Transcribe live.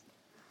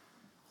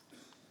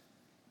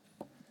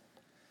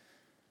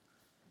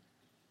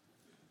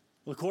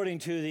Well, according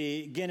to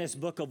the Guinness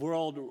Book of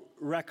World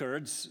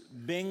Records,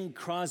 Bing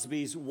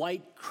Crosby's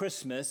White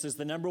Christmas is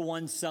the number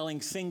one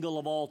selling single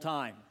of all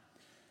time.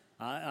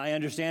 I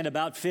understand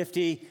about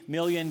 50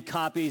 million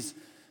copies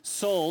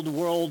sold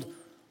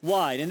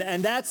worldwide.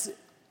 And that's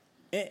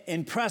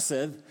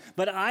impressive,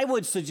 but I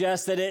would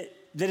suggest that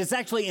it's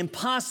actually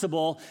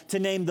impossible to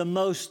name the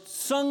most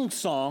sung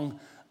song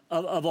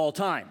of all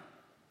time.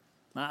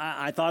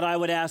 I thought I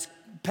would ask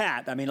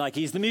Pat.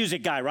 He's the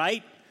music guy,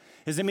 right?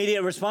 His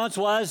immediate response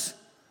was,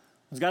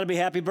 it's got to be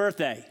Happy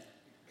Birthday.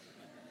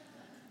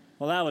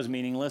 Well, that was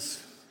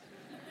meaningless.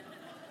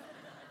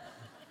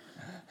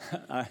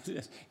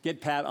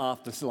 Get Pat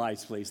off the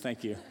slides, please.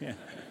 Thank you. Yeah.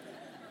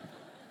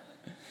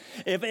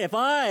 If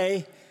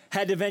I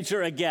had to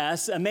venture a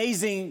guess,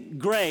 Amazing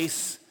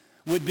Grace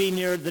would be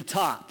near the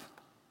top.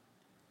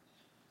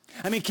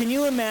 Can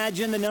you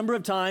imagine the number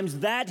of times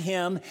that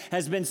hymn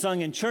has been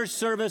sung in church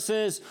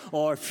services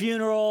or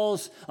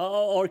funerals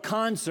or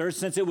concerts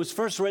since it was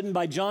first written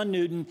by John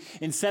Newton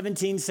in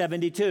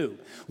 1772?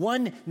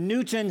 One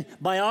Newton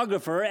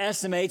biographer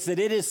estimates that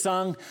it is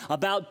sung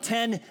about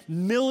 10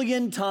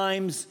 million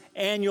times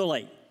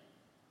annually.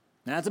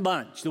 That's a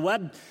bunch. The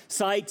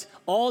website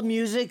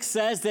AllMusic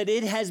says that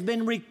it has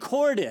been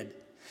recorded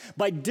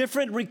by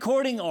different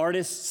recording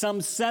artists some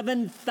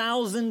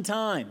 7,000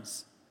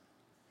 times.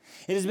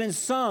 It has been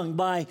sung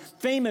by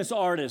famous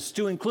artists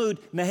to include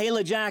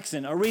Mahalia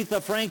Jackson,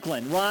 Aretha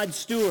Franklin, Rod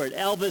Stewart,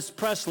 Elvis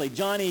Presley,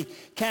 Johnny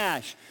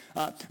Cash,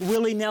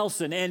 Willie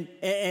Nelson, and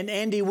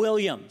Andy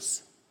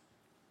Williams.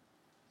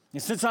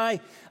 And since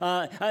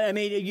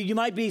you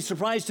might be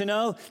surprised to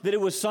know that it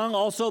was sung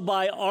also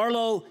by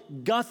Arlo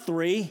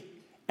Guthrie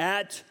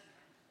at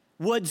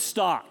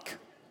Woodstock.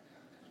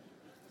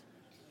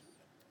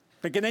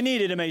 Thinking they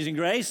needed Amazing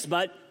Grace,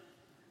 but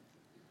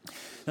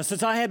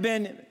since I have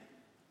been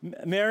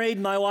married,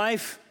 my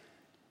wife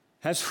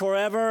has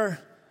forever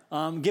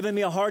given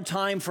me a hard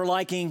time for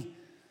liking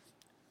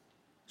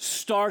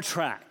Star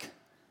Trek,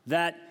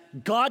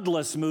 that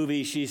godless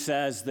movie, she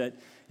says, that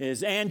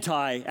is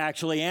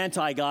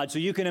anti-God. So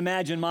you can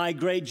imagine my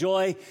great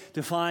joy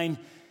to find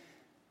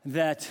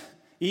that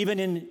even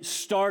in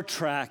Star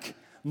Trek,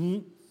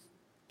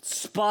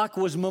 Spock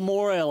was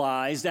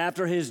memorialized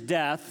after his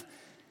death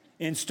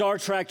in Star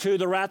Trek II,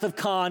 The Wrath of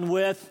Khan,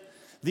 with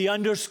the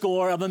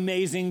underscore of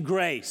Amazing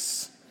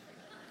Grace.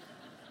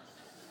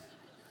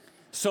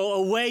 So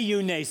away, you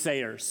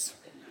naysayers.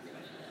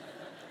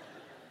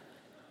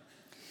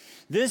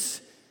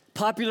 This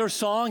popular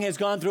song has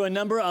gone through a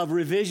number of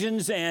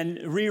revisions and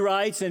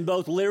rewrites in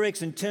both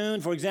lyrics and tune.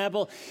 For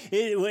example,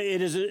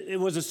 it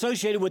was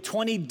associated with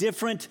 20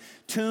 different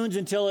tunes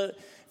until it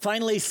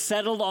finally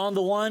settled on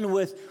the one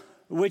with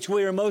which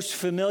we are most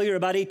familiar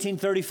about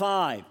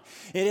 1835.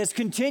 It has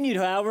continued,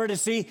 however, to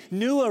see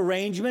new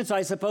arrangements.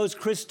 I suppose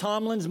Chris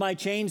Tomlin's My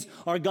Chains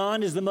Are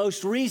Gone is the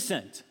most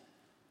recent.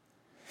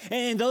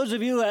 And those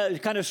of you who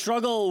kind of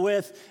struggle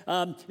with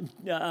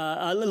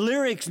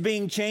lyrics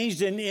being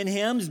changed in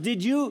hymns,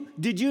 did you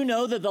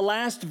know that the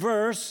last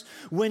verse,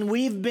 when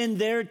we've been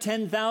there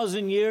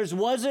 10,000 years,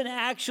 wasn't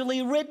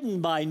actually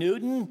written by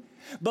Newton,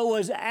 but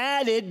was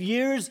added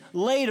years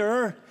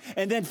later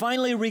and then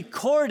finally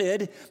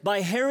recorded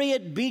by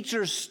Harriet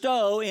Beecher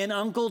Stowe in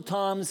Uncle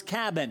Tom's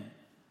Cabin?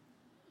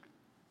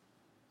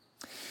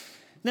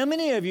 Now,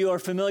 many of you are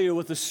familiar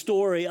with the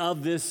story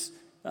of this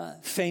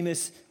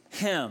famous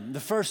hymn. The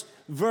first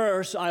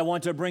verse I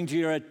want to bring to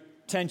your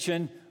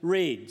attention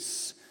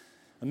reads,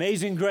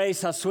 Amazing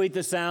grace, how sweet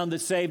the sound that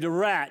saved a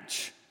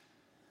wretch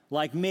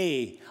like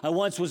me. I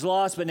once was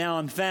lost, but now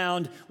I'm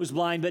found, was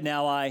blind, but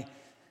now I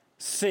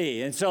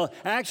see. And so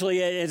actually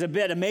it's a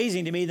bit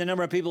amazing to me the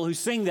number of people who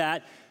sing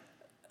that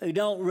who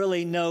don't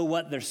really know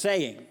what they're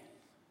saying.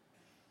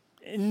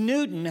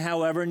 Newton,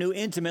 however, knew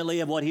intimately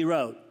of what he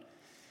wrote.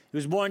 He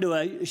was born to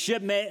a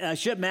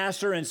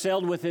shipmaster and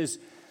sailed with his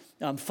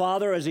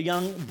father as a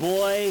young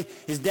boy.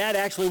 His dad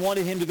actually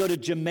wanted him to go to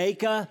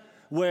Jamaica,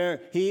 where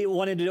he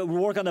wanted to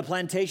work on the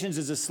plantations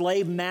as a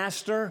slave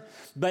master.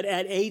 But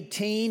at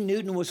 18,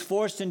 Newton was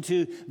forced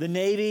into the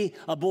Navy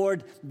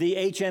aboard the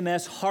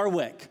HMS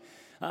Harwick.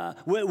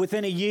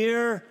 Within a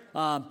year,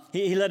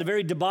 he led a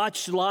very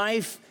debauched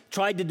life,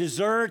 tried to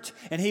desert,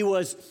 and he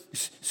was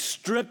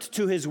stripped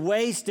to his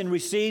waist and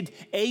received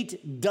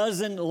 8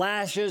 dozen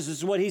lashes. This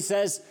is what he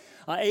says.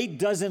 8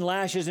 dozen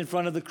lashes in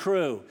front of the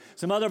crew.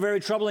 Some other very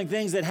troubling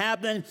things that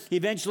happened. He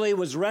eventually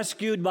was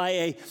rescued by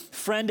a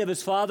friend of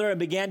his father and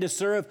began to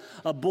serve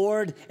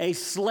aboard a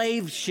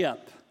slave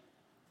ship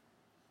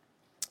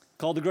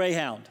called the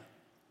Greyhound.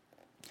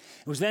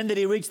 It was then that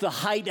he reached the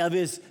height of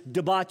his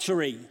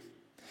debauchery.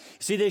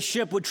 See, this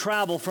ship would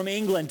travel from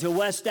England to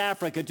West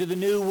Africa to the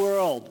New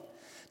World,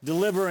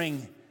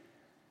 delivering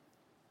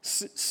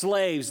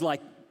slaves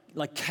like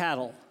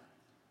cattle.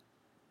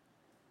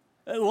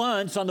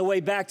 Once, on the way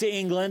back to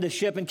England, the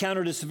ship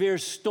encountered a severe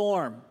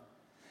storm.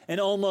 and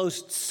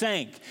almost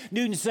sank.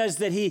 Newton says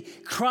that he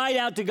cried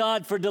out to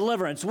God for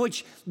deliverance,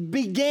 which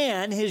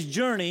began his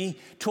journey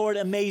toward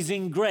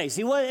amazing grace.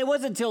 It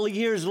wasn't until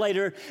years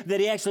later that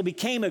he actually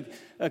became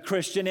a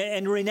Christian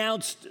and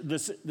renounced the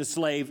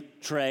slave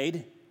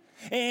trade.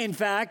 In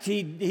fact,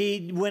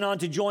 he went on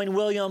to join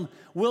William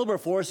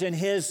Wilberforce in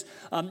his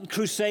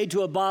crusade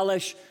to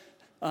abolish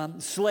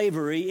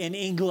slavery in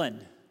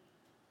England.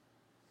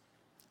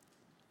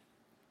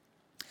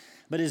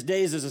 But his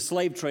days as a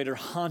slave trader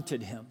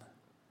haunted him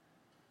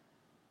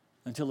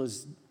until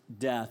his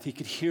death. He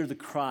could hear the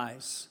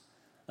cries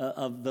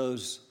of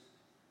those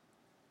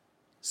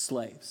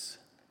slaves.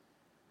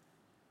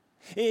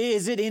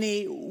 Is it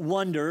any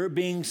wonder,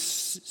 being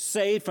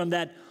saved from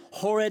that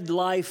horrid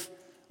life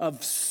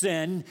of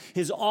sin,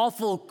 his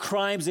awful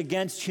crimes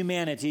against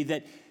humanity,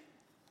 that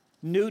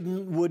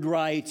Newton would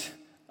write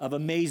of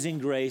amazing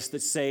grace that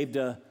saved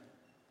a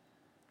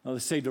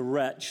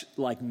wretch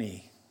like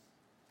me?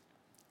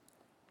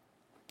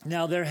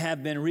 Now, there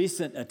have been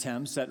recent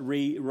attempts at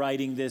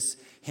rewriting this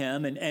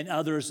hymn and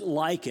others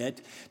like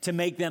it to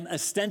make them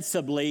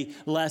ostensibly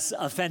less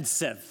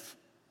offensive,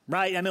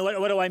 right? I mean,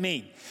 what do I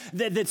mean?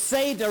 That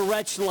saved a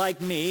wretch like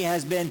me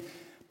has been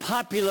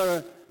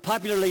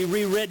popularly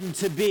rewritten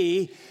to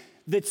be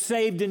that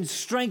saved and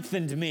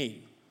strengthened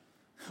me,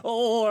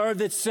 or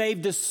that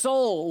saved a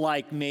soul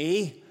like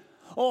me,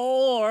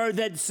 or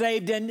that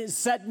saved and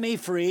set me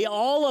free,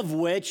 all of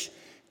which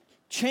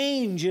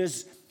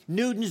changes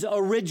Newton's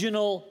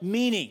original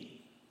meaning.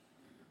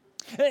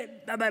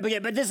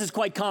 But this is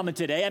quite common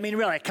today. I mean,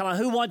 really, come on,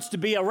 who wants to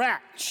be a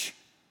wretch?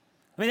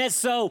 I mean, that's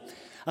so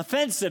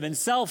offensive and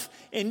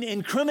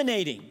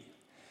self-incriminating.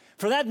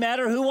 For that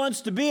matter, who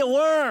wants to be a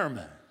worm?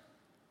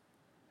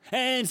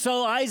 And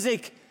so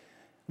Isaac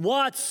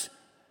Watts'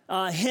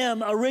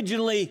 hymn,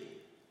 originally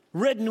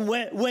written,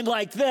 went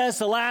like this: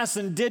 alas,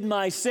 and did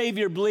my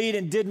Savior bleed,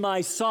 and did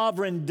my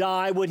sovereign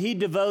die? Would he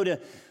devote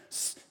a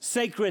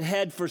sacred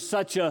head for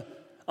such a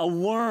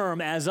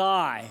worm as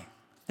I?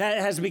 That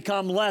has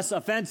become less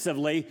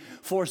offensively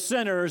for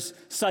sinners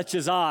such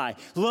as I.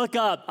 Look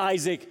up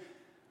Isaac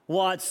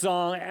Watts'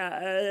 song,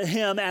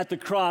 hymn at the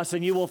cross,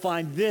 and you will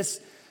find this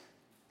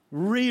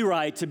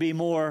rewrite to be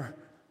more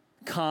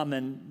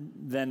common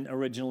than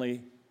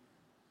originally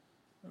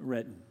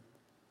written.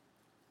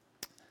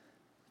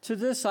 To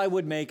this, I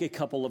would make a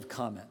couple of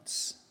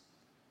comments.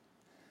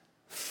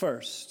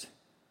 First,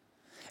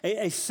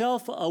 a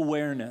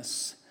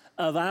self-awareness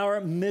of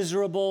our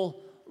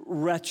miserable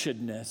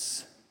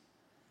wretchedness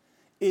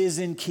is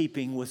in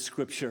keeping with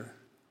Scripture.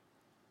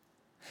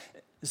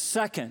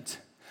 Second,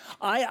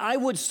 I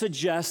would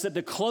suggest that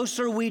the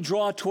closer we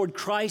draw toward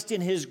Christ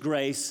in His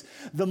grace,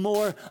 the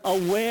more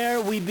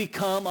aware we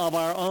become of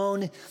our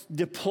own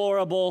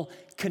deplorable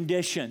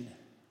condition.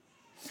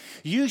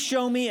 You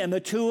show me a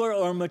mature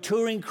or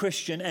maturing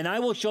Christian, and I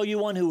will show you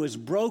one who is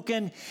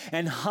broken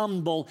and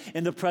humble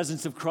in the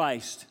presence of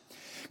Christ.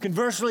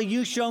 Conversely,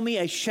 you show me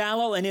a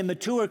shallow and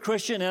immature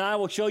Christian, and I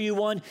will show you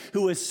one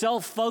who is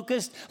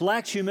self-focused,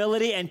 lacks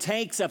humility, and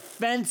takes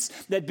offense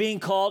at being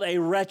called a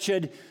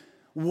wretched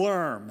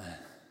worm.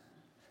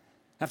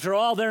 After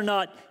all, they're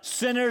not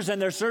sinners,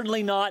 and they're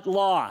certainly not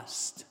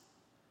lost.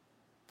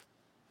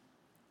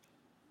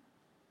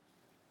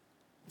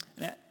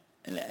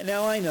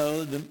 Now I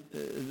know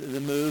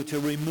the move to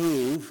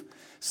remove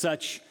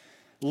such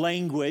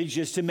language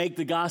is to make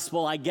the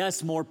gospel, I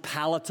guess, more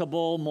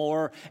palatable,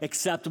 more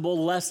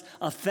acceptable, less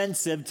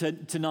offensive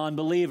to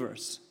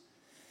non-believers.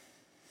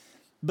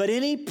 But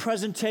any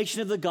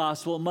presentation of the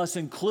gospel must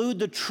include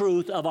the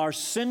truth of our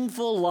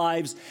sinful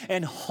lives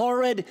and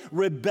horrid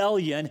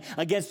rebellion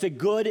against a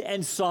good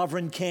and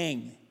sovereign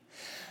King.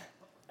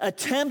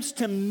 Attempts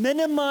to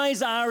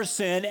minimize our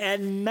sin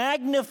and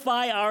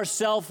magnify our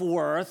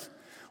self-worth,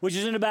 which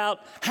is in about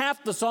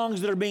half the songs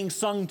that are being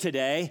sung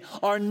today,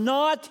 are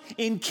not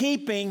in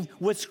keeping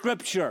with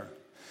Scripture.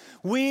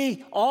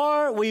 We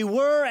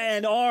were,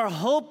 and are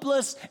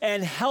hopeless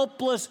and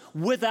helpless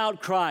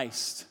without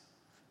Christ.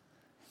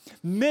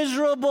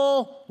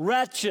 Miserable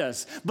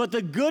wretches. But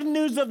the good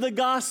news of the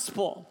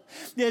gospel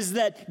is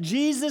that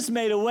Jesus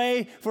made a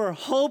way for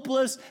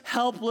hopeless,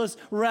 helpless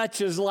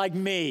wretches like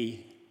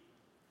me.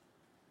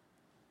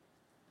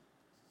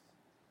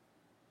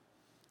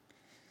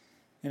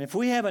 And if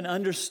we have an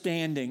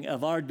understanding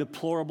of our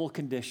deplorable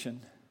condition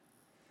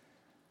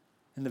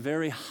and the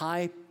very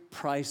high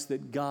price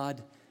that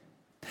God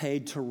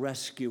paid to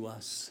rescue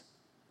us,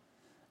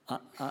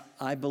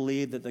 I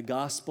believe that the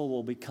gospel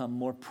will become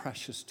more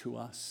precious to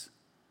us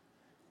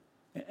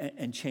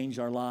and change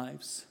our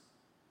lives.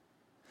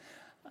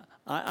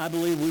 I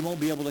believe we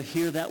won't be able to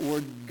hear that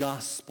word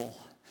gospel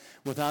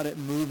without it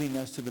moving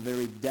us to the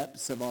very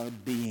depths of our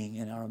being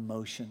and our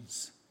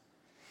emotions.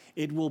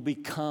 It will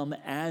become,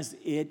 as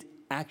it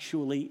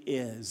actually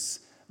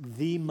is,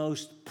 the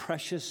most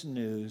precious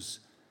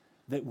news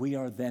that we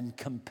are then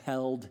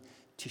compelled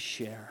to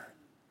share.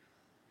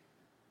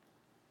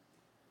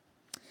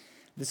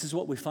 This is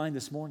what we find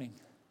this morning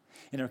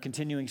in our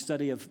continuing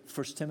study of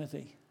 1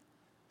 Timothy.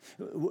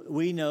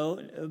 We know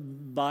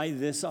by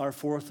this, our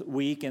fourth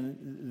week in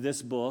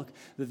this book,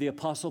 that the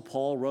Apostle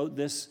Paul wrote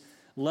this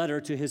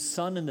letter to his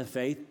son in the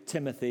faith,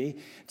 Timothy.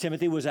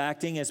 Timothy was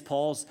acting as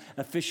Paul's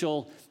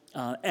official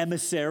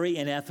emissary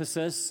in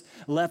Ephesus,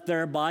 left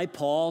there by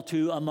Paul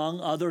to, among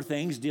other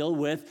things, deal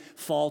with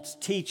false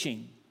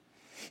teaching.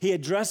 He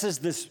addresses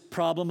this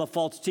problem of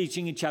false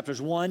teaching in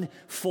chapters 1,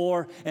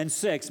 4, and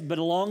 6. But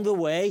along the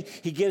way,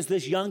 he gives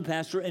this young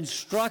pastor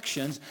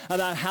instructions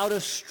about how to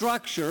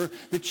structure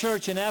the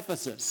church in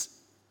Ephesus.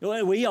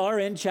 We are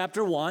in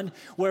chapter 1,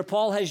 where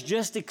Paul has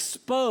just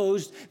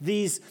exposed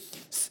these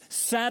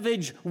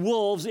savage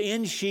wolves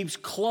in sheep's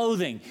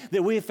clothing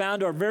that we have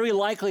found are very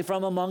likely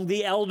from among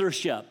the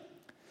eldership.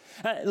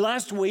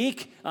 Last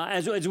week,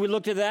 as we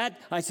looked at that,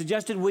 I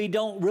suggested we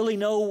don't really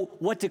know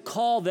what to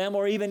call them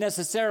or even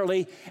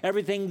necessarily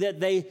everything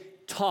that they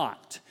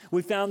taught.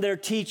 We found their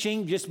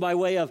teaching, just by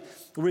way of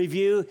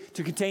review,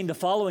 to contain the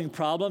following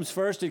problems.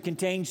 First, it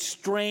contains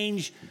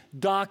strange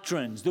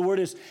doctrines. The word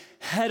is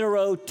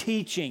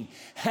hetero-teaching,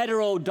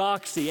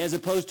 heterodoxy as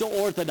opposed to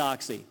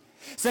orthodoxy.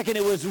 Second,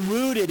 it was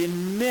rooted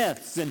in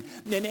myths and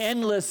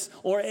endless,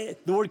 or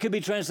the word could be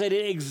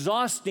translated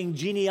exhausting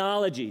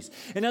genealogies.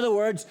 In other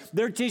words,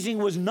 their teaching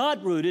was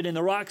not rooted in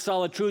the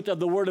rock-solid truth of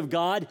the Word of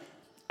God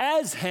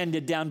as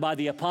handed down by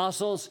the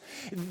apostles.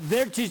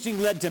 Their teaching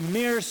led to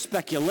mere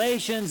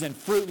speculations and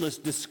fruitless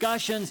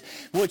discussions,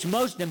 which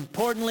most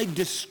importantly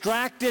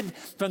distracted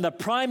from the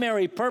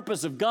primary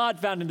purpose of God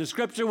found in the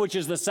Scripture, which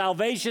is the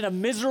salvation of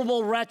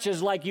miserable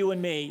wretches like you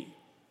and me.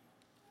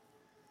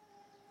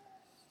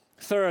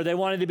 Third, they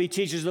wanted to be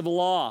teachers of the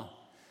law,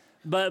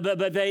 but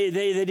they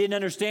didn't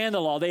understand the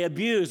law. They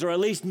abused or at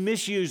least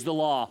misused the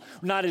law.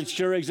 We're not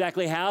sure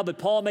exactly how, but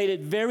Paul made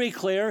it very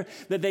clear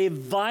that they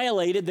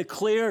violated the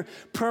clear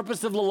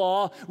purpose of the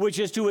law, which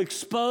is to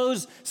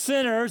expose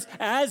sinners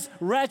as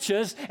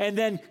wretches and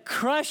then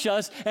crush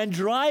us and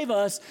drive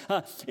us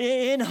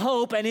in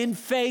hope and in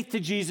faith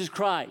to Jesus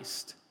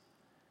Christ.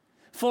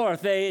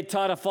 Fourth, they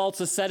taught a false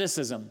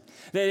asceticism.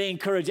 They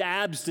encouraged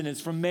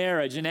abstinence from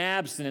marriage and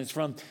abstinence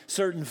from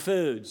certain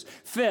foods.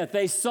 Fifth,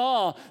 they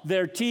saw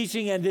their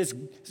teaching and this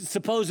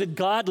supposed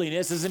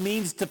godliness as a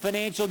means to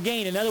financial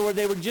gain. In other words,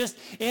 they were just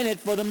in it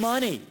for the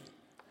money.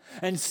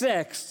 And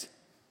sixth,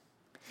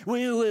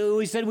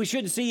 we said we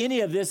shouldn't see any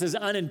of this as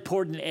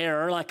unimportant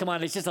error. Like, come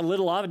on, it's just a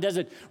little off. It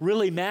doesn't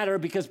really matter,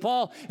 because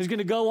Paul is going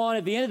to go on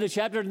at the end of the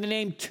chapter to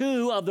name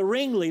two of the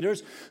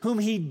ringleaders whom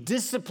he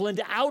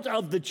disciplined out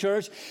of the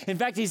church. In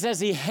fact, he says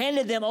he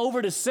handed them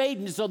over to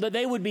Satan so that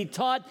they would be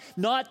taught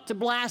not to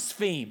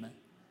blaspheme.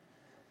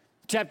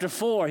 Chapter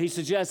 4, he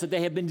suggests that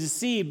they have been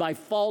deceived by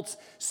false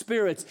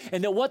spirits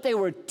and that what they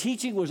were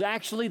teaching was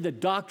actually the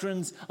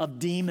doctrines of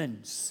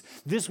demons.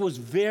 This was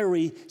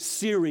very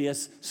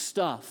serious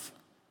stuff.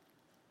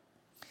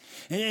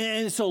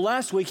 And so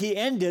last week he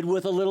ended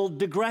with a little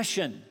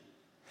digression.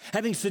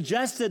 Having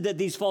suggested that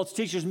these false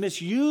teachers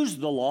misused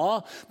the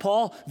law,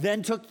 Paul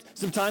then took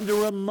some time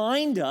to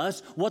remind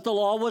us what the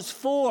law was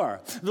for.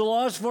 The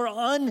law is for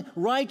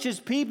unrighteous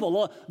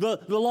people. The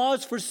law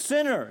is for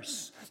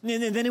sinners.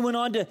 And then he went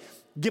on to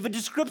give a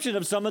description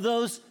of some of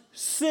those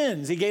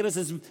sins. He gave us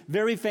this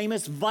very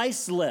famous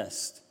vice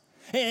list.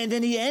 And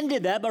then he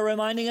ended that by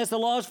reminding us the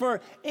law is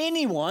for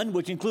anyone,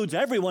 which includes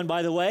everyone,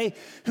 by the way,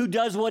 who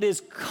does what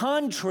is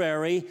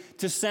contrary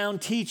to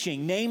sound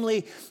teaching,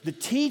 namely the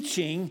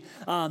teaching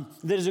that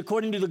is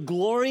according to the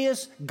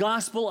glorious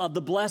gospel of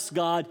the blessed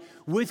God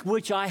with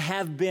which I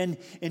have been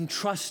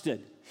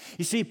entrusted.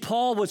 You see,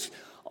 Paul was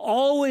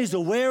always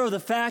aware of the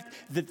fact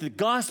that the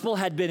gospel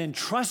had been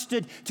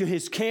entrusted to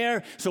his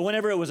care. So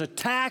whenever it was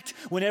attacked,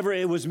 whenever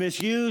it was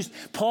misused,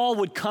 Paul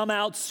would come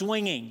out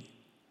swinging.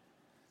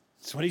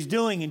 That's what he's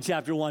doing in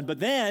chapter 1.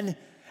 But then,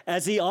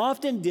 as he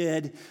often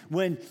did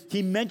when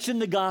he mentioned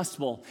the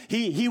gospel,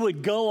 he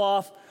would go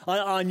off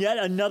on yet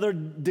another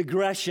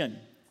digression.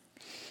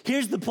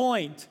 Here's the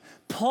point.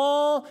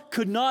 Paul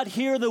could not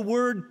hear the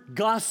word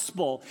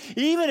gospel,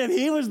 even if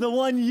he was the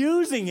one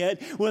using it,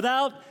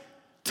 without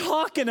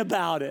talking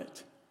about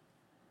it.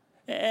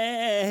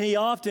 And he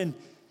often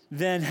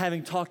then,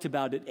 having talked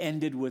about it,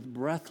 ended with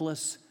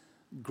breathless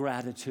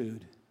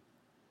gratitude.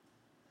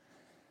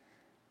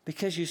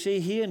 Because you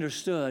see, he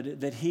understood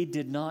that he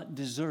did not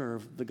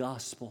deserve the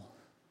gospel.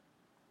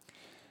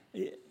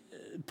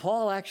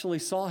 Paul actually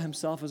saw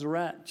himself as a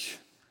wretch,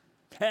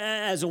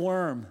 as a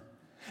worm.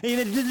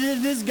 Even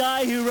this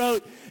guy who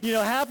wrote,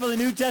 half of the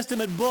New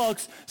Testament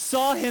books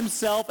saw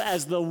himself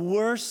as the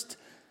worst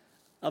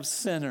of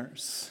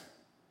sinners.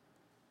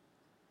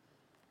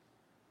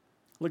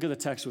 Look at the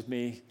text with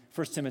me.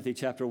 1 Timothy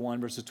chapter 1,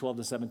 verses 12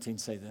 to 17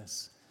 say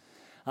this.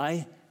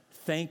 I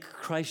thank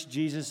Christ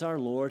Jesus our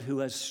Lord, who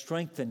has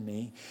strengthened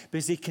me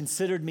because he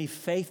considered me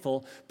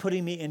faithful,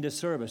 putting me into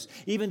service.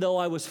 Even though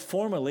I was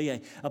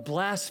formerly a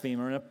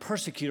blasphemer and a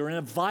persecutor and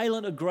a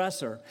violent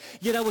aggressor,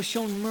 yet I was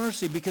shown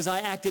mercy because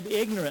I acted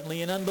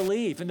ignorantly in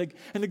unbelief. And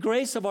the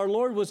grace of our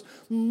Lord was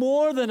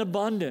more than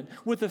abundant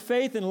with the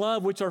faith and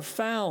love which are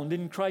found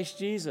in Christ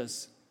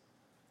Jesus.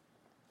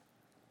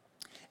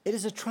 It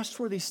is a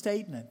trustworthy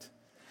statement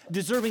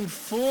deserving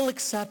full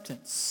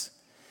acceptance,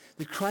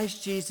 that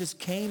Christ Jesus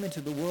came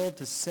into the world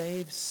to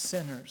save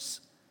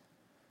sinners,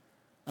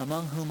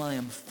 among whom I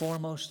am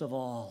foremost of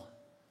all.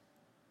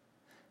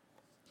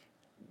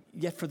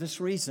 Yet for this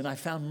reason I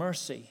found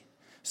mercy,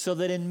 so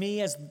that in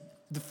me, as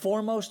the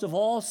foremost of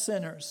all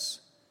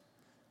sinners,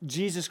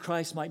 Jesus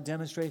Christ might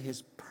demonstrate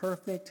his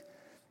perfect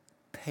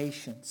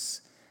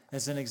patience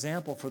as an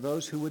example for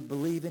those who would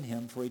believe in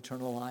him for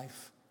eternal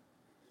life.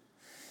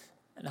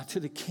 And now to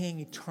the King,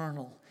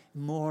 eternal,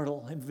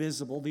 immortal,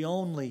 invisible, the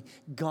only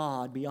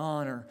God, be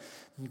honor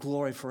and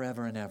glory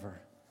forever and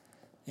ever.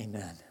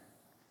 Amen.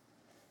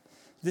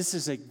 This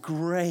is a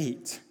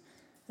great,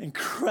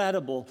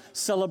 incredible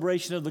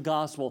celebration of the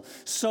gospel.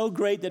 So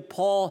great that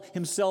Paul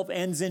himself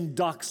ends in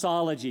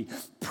doxology.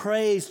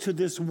 Praise to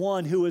this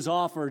one who has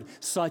offered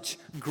such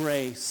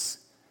grace.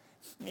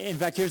 In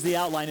fact, here's the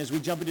outline. As we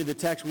jump into the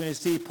text, we're going to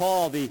see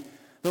Paul, the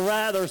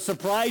rather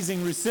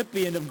surprising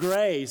recipient of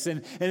grace,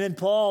 and then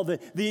Paul,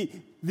 the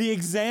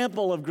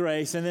example of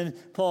grace, and then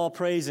Paul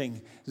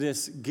praising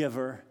this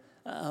giver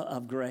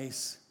of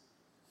grace.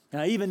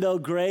 Now, even though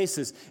grace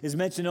is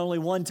mentioned only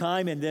one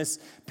time in this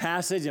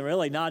passage, and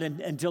really not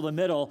until the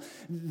middle,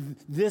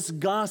 this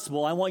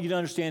gospel, I want you to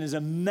understand, is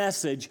a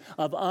message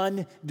of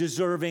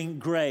undeserving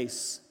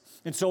grace.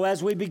 And so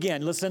as we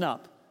begin, listen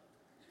up.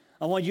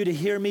 I want you to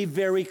hear me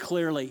very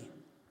clearly.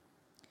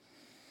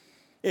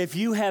 If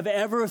you have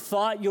ever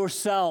thought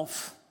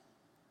yourself,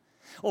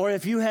 or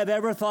if you have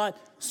ever thought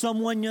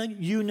someone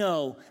you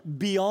know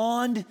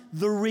beyond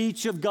the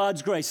reach of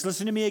God's grace,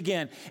 listen to me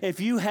again. If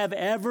you have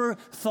ever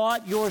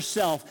thought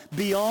yourself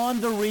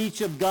beyond the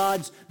reach of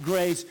God's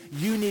grace,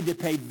 you need to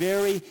pay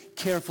very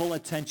careful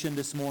attention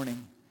this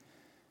morning.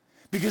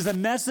 Because the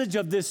message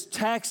of this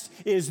text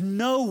is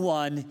no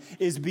one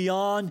is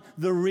beyond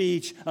the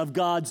reach of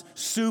God's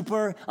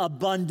super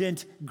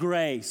abundant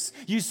grace.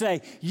 You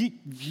say, you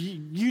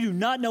do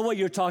not know what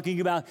you're talking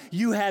about.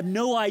 You have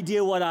no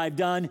idea what I've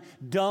done.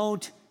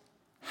 Don't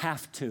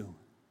have to.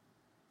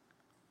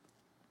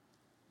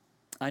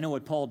 I know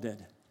what Paul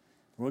did.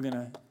 We're going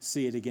to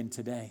see it again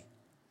today.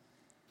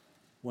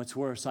 What's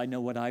worse, I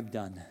know what I've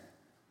done.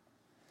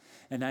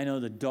 And I know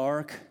the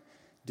dark,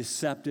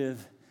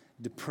 deceptive,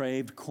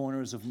 depraved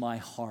corners of my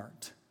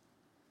heart.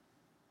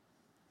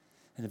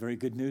 And the very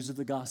good news of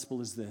the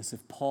gospel is this: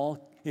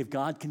 if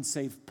God can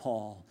save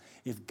Paul,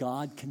 if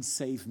God can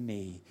save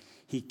me,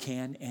 he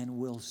can and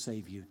will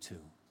save you too.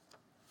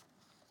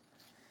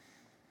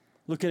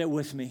 Look at it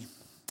with me,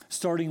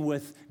 starting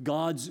with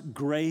God's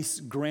grace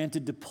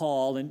granted to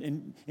Paul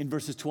in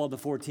verses 12 to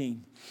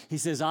 14. He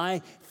says,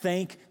 I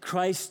thank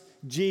Christ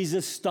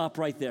Jesus. Stop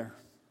right there.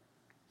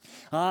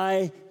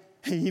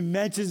 He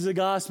mentions the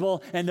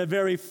gospel, and the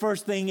very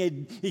first thing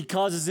it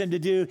causes him to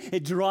do,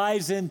 it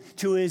drives him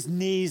to his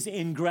knees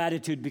in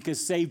gratitude,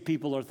 because saved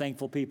people are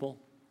thankful people.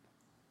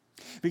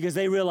 Because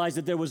they realize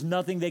that there was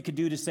nothing they could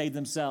do to save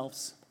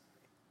themselves.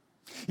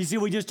 You see,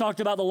 we just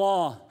talked about the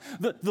law.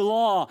 The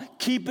law,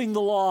 keeping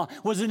the law,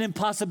 was an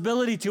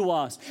impossibility to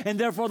us, and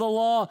therefore the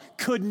law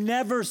could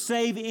never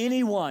save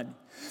anyone.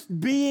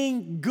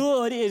 Being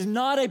good is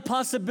not a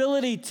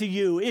possibility to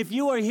you. If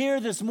you are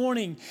here this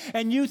morning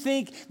and you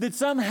think that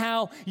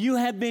somehow you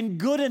have been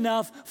good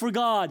enough for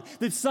God,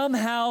 that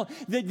somehow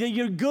that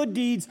your good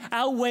deeds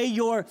outweigh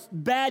your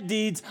bad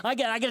deeds, I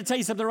got to tell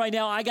you something right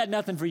now. I got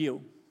nothing for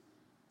you.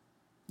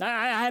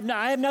 I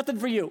have nothing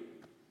for you.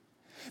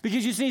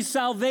 Because you see,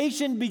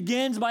 salvation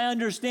begins by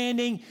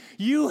understanding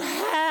you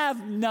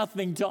have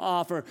nothing to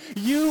offer.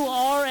 You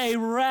are a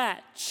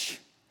wretch.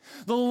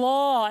 The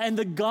law and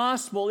the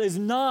gospel is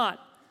not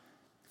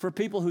for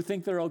people who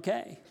think they're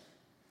okay,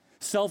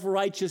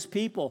 self-righteous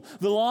people.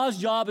 The law's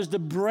job is to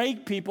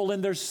break people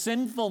in their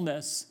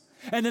sinfulness,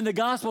 and then the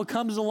gospel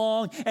comes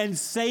along and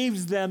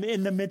saves them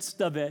in the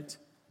midst of it.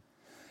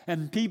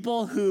 And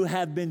people who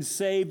have been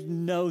saved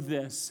know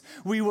this.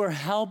 We were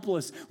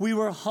helpless. We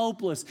were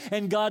hopeless.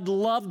 And God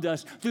loved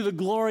us through the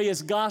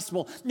glorious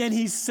gospel. And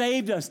he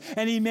saved us.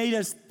 And he made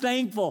us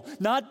thankful.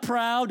 Not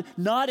proud,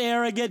 not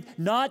arrogant,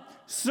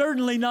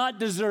 certainly not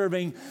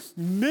deserving.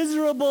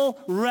 Miserable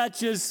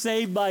wretches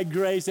saved by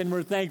grace, and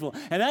we're thankful.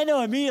 And I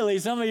know immediately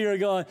some of you are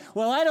going,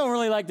 well, I don't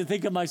really like to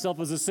think of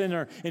myself as a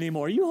sinner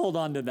anymore. You hold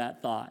on to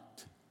that thought.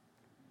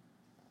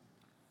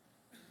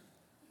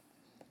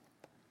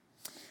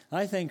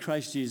 I thank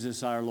Christ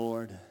Jesus our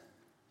Lord,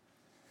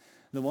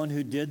 the one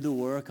who did the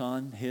work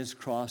on his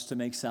cross to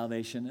make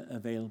salvation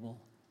available.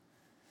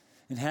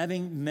 And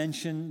having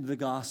mentioned the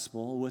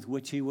gospel with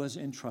which he was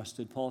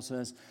entrusted, Paul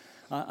says,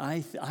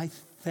 I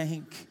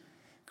thank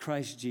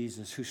Christ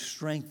Jesus who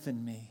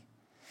strengthened me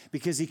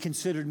because he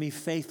considered me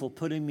faithful,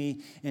 putting me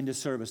into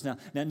service.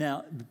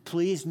 Now,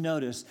 please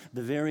notice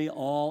the very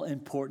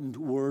all-important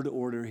word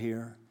order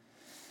here.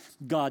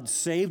 God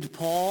saved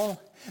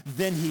Paul,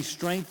 then he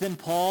strengthened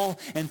Paul,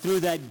 and through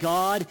that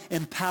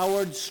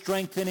God-empowered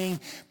strengthening,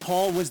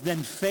 Paul was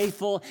then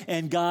faithful,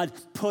 and God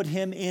put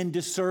him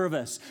into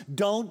service.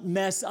 Don't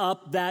mess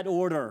up that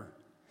order.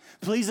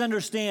 Please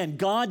understand,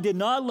 God did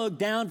not look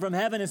down from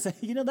heaven and say,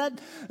 you know,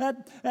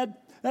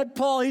 that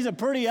Paul, he's a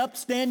pretty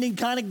upstanding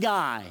kind of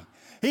guy.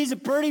 He's a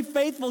pretty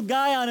faithful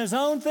guy on his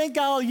own. Think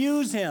I'll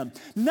use him.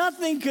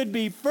 Nothing could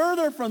be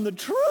further from the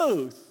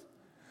truth.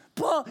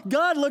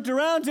 God looked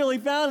around till he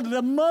found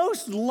the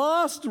most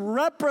lost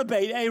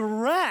reprobate, a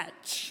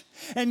wretch,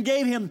 and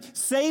gave him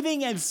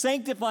saving and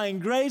sanctifying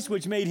grace,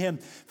 which made him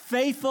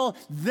faithful,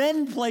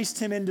 then placed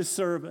him into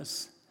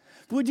service.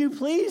 Would you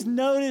please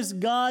notice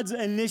God's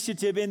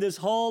initiative in this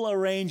whole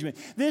arrangement?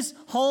 This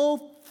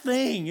whole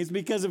thing is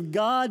because of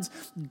God's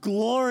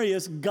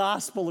glorious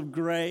gospel of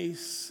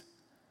grace.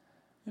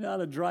 It ought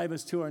to drive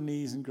us to our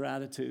knees in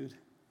gratitude.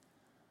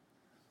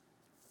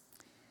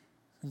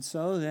 And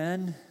so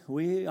then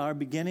we are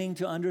beginning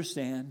to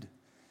understand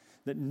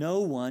that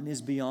no one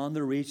is beyond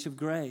the reach of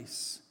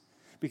grace.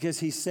 Because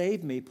he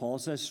saved me, Paul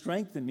says,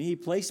 strengthened me, he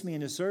placed me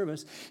in his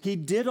service. He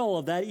did all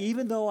of that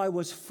even though I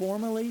was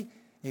formerly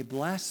a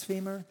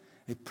blasphemer,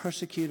 a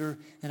persecutor,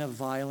 and a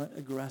violent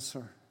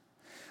aggressor.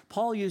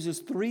 Paul uses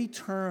three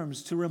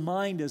terms to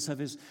remind us of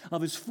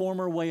his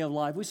former way of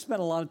life. We spent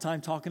a lot of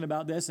time talking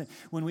about this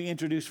when we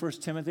introduced 1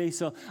 Timothy,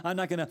 so I'm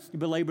not going to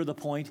belabor the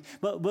point.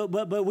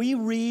 But we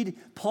read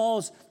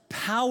Paul's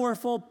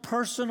powerful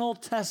personal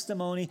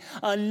testimony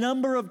a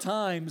number of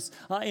times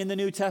in the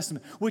New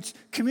Testament, which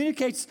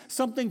communicates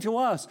something to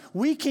us.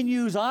 We can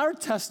use our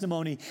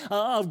testimony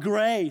of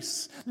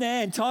grace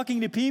and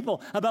talking to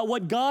people about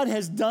what God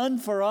has done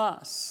for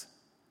us.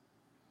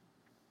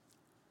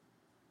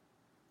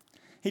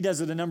 He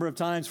does it a number of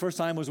times. First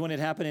time was when it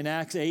happened in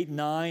Acts 8 and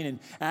 9. In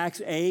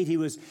Acts 8,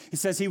 it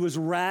says he was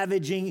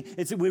ravaging.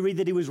 We read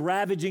that he was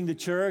ravaging the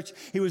church.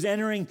 He was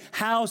entering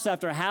house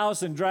after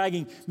house and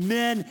dragging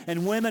men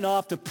and women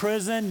off to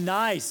prison.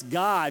 Nice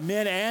guy,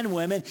 men and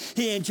women.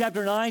 In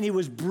chapter 9, he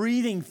was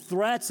breathing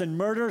threats and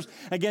murders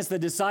against the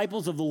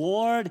disciples of the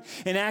Lord.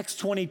 In Acts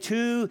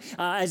 22,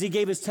 as he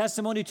gave his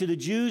testimony to the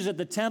Jews at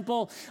the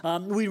temple,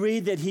 we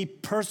read that he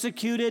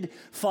persecuted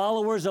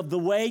followers of the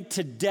way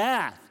to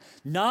death.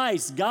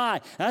 Nice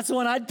guy. That's the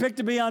one I'd pick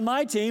to be on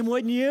my team,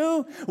 wouldn't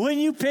you?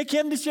 Wouldn't you pick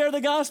him to share the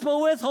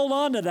gospel with? Hold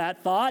on to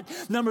that thought.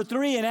 Number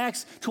 3, in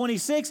Acts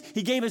 26,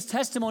 he gave his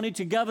testimony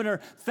to Governor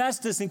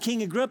Festus and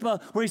King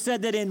Agrippa, where he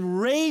said that in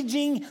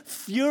raging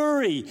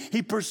fury,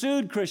 he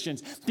pursued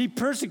Christians. He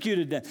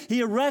persecuted them.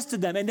 He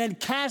arrested them and then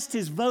cast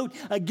his vote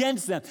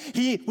against them.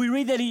 We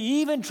read that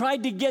he even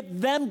tried to get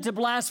them to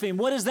blaspheme.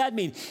 What does that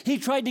mean? He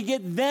tried to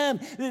get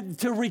them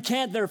to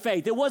recant their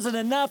faith. It wasn't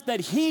enough that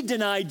he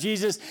denied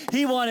Jesus.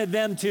 He wanted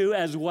them to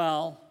as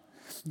well.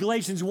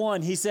 Galatians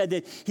 1, he said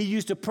that he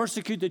used to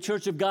persecute the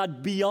church of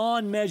God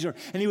beyond measure,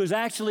 and he was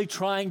actually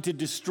trying to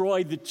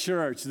destroy the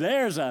church.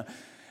 There's a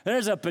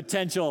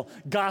potential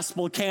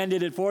gospel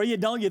candidate for you,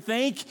 don't you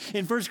think?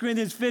 In 1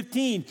 Corinthians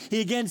 15,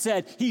 he again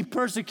said he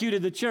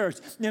persecuted the church.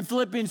 In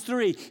Philippians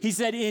 3, he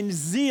said in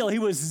zeal, he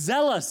was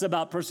zealous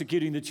about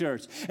persecuting the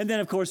church. And then,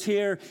 of course,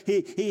 here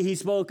he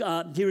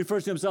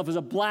refers to himself as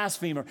a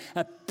blasphemer,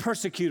 a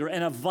persecutor,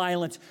 and a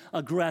violent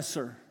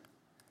aggressor.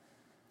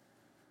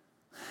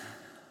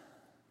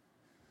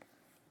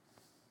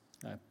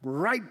 A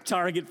ripe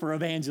target for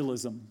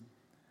evangelism.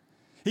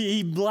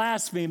 He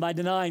blasphemed by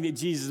denying that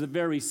Jesus, the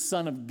very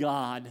Son of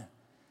God,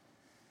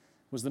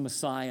 was the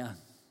Messiah.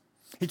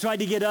 He tried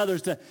to get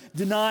others to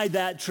deny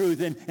that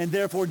truth and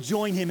therefore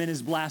join him in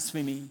his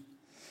blasphemy.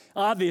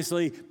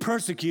 Obviously,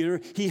 persecutor,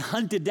 he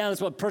hunted down.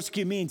 That's what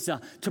persecute means,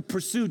 to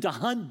pursue, to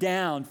hunt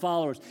down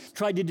followers.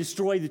 Tried to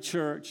destroy the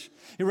church.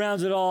 He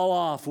rounds it all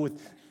off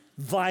with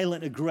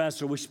violent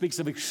aggressor, which speaks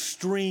of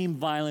extreme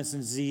violence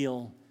and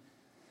zeal.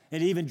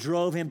 It even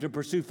drove him to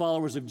pursue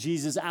followers of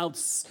Jesus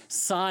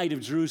outside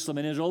of Jerusalem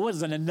and Israel. It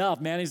wasn't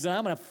enough, man. He said,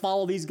 I'm going to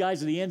follow these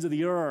guys to the ends of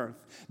the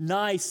earth.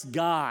 Nice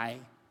guy.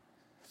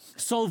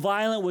 So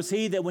violent was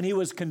he that when he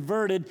was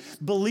converted,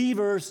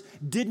 believers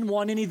didn't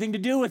want anything to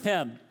do with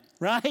him,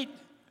 right?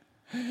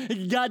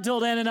 God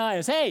told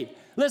Ananias, hey,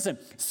 listen,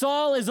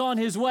 Saul is on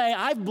his way.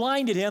 I've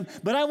blinded him,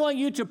 but I want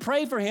you to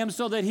pray for him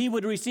so that he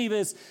would receive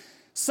his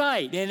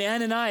sight. And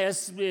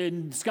Ananias,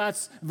 in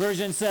Scott's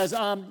version, says,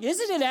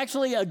 isn't it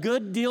actually a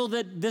good deal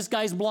that this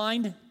guy's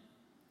blind?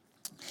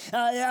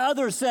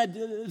 Others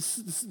said,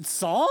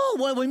 Saul?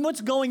 What's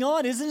going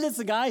on? Isn't this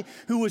the guy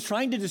who was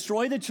trying to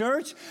destroy the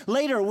church?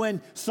 Later,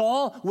 when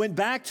Saul went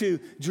back to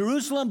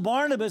Jerusalem,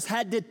 Barnabas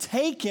had to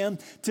take him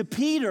to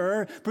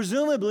Peter,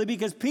 presumably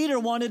because Peter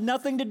wanted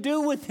nothing to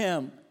do with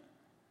him.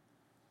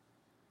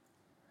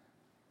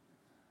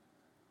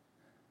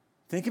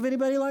 Think of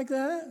anybody like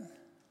that?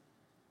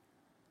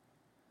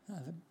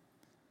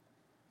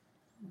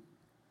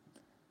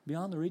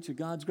 Beyond the reach of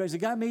God's grace. It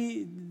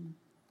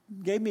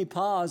gave me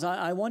pause.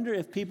 I wonder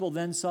if people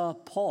then saw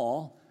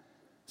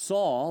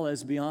Saul,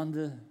 as beyond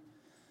the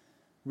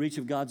reach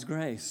of God's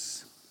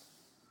grace.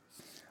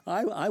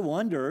 I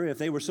wonder if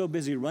they were so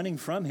busy running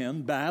from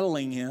him,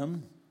 battling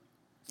him,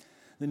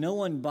 that no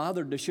one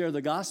bothered to share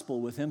the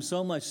gospel with him,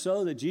 so much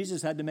so that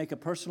Jesus had to make a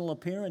personal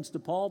appearance to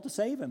Paul to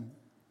save him.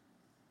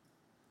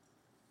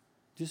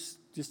 Just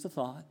a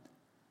thought.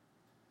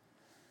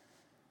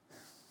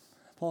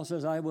 Paul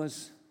says, I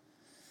was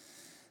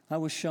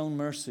shown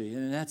mercy.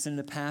 And that's in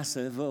the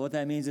passive. What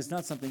that means, it's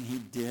not something he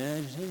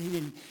did.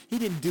 He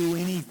didn't do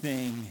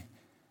anything.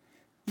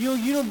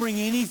 You don't bring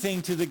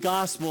anything to the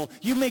gospel.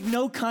 You make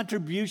no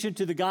contribution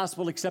to the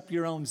gospel except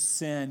your own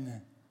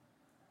sin.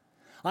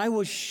 I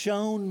was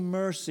shown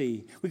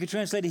mercy. We could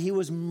translate it, he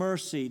was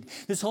mercied.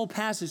 This whole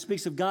passage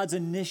speaks of God's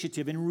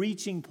initiative in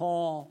reaching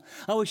Paul.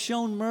 I was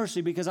shown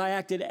mercy because I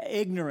acted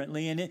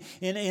ignorantly and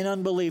in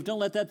unbelief. Don't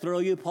let that throw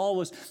you. Paul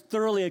was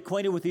thoroughly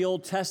acquainted with the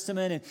Old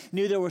Testament and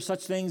knew there were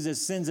such things as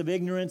sins of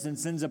ignorance and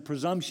sins of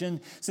presumption,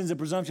 things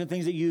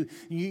that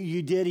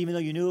you did even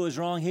though you knew it was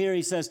wrong. Here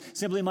he says,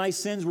 simply my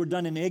sins were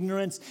done in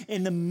ignorance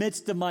in the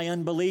midst of my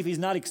unbelief. He's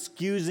not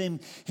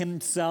excusing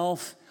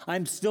himself.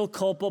 I'm still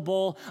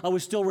culpable. I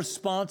was still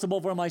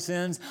responsible for my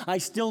sins. I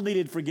still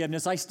needed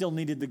forgiveness. I still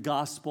needed the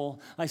gospel.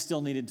 I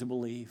still needed to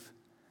believe.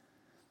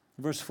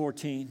 Verse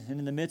 14, and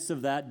in the midst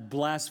of that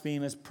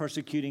blasphemous,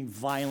 persecuting,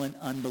 violent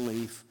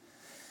unbelief,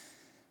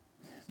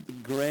 the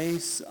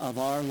grace of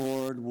our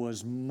Lord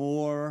was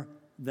more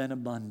than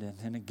abundant.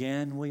 And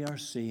again, we are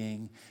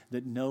seeing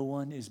that no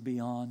one is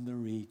beyond the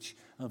reach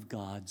of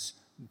God's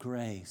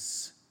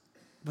grace.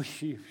 But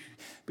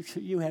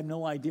you have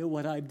no idea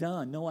what I've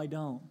done. No, I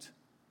don't.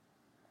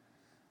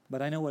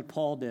 But I know what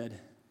Paul did.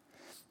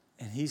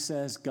 And he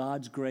says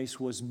God's grace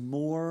was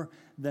more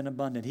than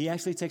abundant. He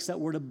actually takes that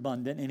word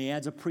abundant and he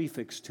adds a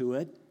prefix to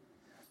it.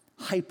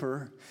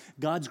 Hyper.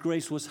 God's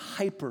grace was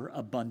hyper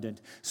abundant,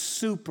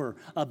 super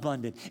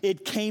abundant.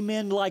 It came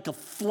in like a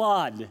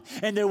flood,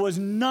 and there was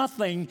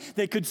nothing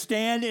that could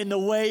stand in the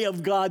way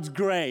of God's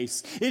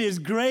grace. It is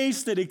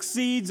grace that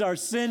exceeds our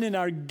sin and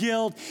our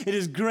guilt. It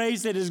is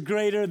grace that is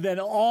greater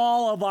than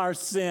all of our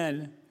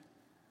sin.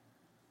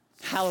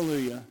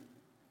 Hallelujah.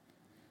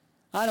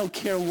 I don't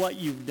care what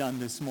you've done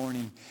this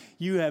morning.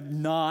 You have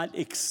not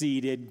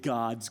exceeded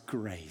God's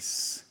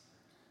grace.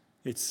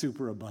 It's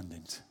super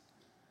abundant.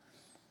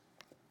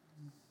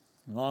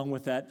 Along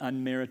with that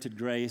unmerited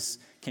grace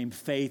came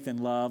faith and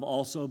love,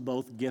 also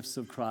both gifts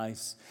of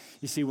Christ.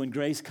 You see, when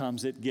grace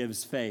comes, it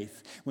gives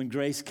faith. When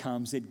grace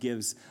comes, it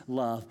gives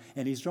love.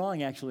 And he's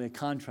drawing actually a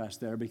contrast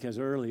there because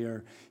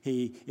earlier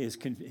he is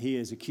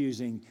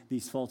accusing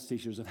these false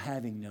teachers of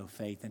having no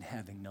faith and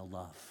having no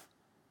love.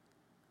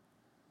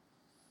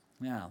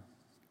 Now,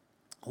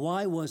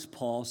 why was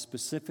Paul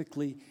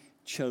specifically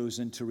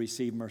chosen to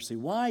receive mercy?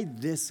 Why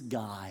this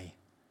guy?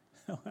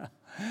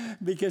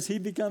 Because he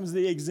becomes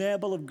the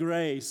example of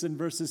grace in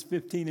verses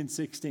 15 and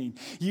 16.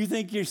 You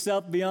think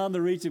yourself beyond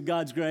the reach of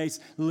God's grace?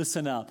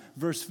 Listen up.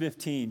 Verse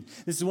 15.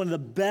 This is one of the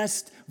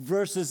best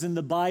verses in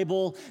the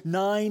Bible.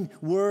 9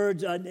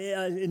 words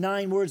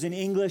in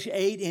English,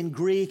 8 in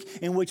Greek,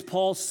 in which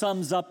Paul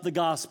sums up the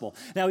gospel.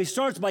 Now, he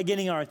starts by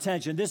getting our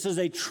attention. This is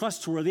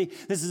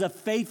a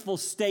faithful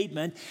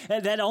statement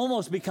that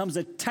almost becomes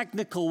a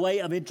technical way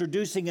of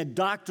introducing a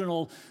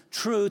doctrinal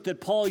truth that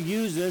Paul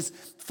uses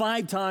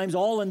 5 times,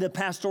 all in the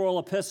pastoral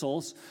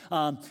epistles.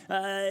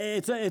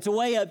 It's a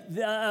way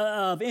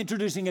of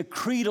introducing a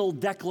creedal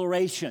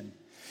declaration.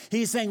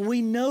 He's saying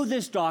we know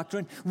this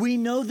doctrine, we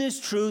know this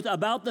truth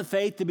about the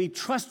faith to be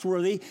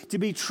trustworthy, to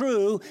be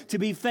true, to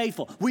be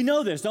faithful. We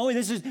know this, don't we?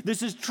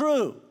 This is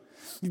true.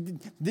 And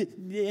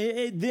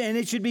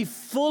it should be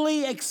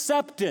fully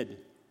accepted.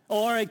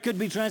 Or it could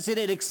be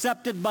translated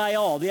accepted by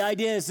all. The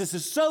idea is this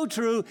is so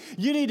true,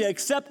 you need to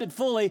accept it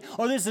fully,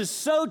 or this is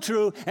so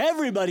true,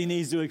 everybody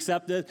needs to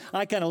accept it.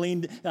 I kind of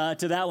leaned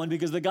to that one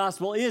because the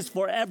gospel is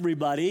for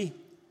everybody.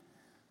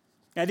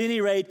 At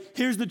any rate,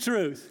 here's the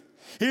truth.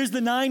 Here's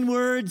the 9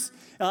 words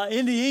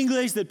in the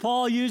English that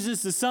Paul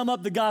uses to sum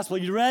up the gospel.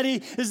 You ready?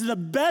 This is the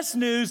best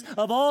news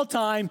of all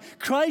time.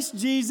 Christ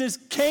Jesus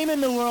came in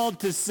the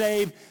world to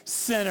save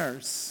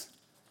sinners.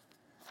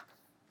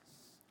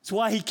 That's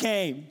why he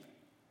came.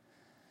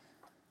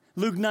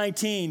 Luke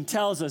 19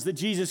 tells us that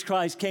Jesus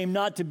Christ came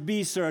not to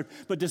be served,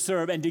 but to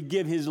serve and to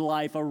give his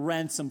life a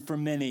ransom for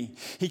many.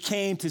 He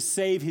came to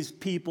save his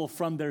people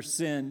from their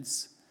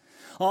sins.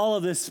 All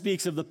of this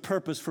speaks of the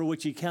purpose for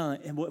which he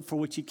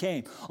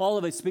came. All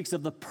of it speaks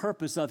of the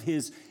purpose of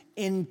his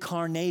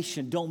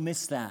incarnation. Don't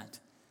miss that.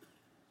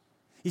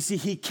 You see,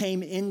 he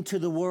came into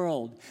the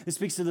world. It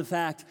speaks to the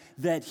fact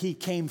that he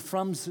came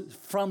from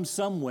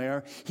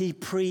somewhere. He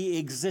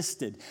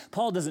pre-existed.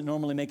 Paul doesn't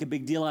normally make a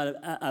big deal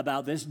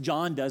about this.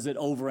 John does it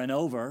over and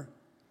over.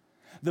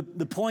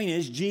 The point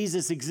is,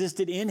 Jesus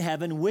existed in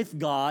heaven with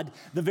God,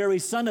 the very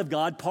Son of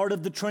God, part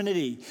of the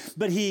Trinity.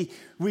 But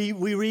we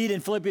read in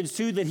Philippians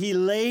 2 that he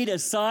laid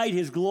aside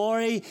his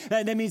glory.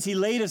 And that means he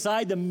laid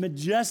aside the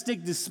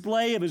majestic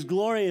display of his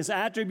glorious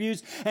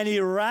attributes, and he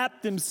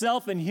wrapped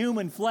himself in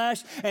human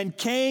flesh and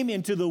came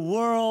into the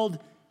world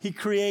he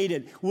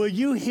created. Will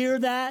you hear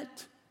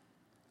that?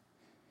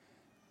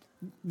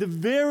 The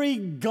very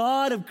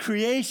God of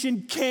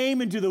creation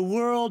came into the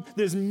world,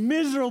 this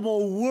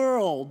miserable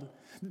world.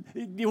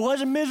 It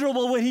wasn't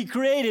miserable when he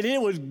created it.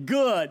 It was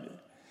good.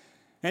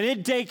 And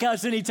it'd take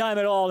us any time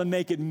at all to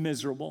make it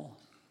miserable.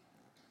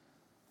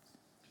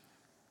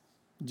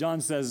 John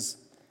says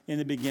In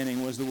the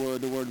beginning was the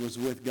Word was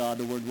with God,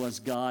 the Word was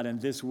God,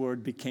 and this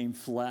Word became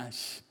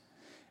flesh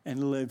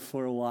and lived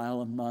for a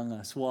while among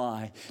us.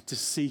 Why? To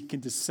seek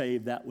and to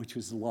save that which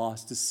was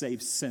lost, to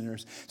save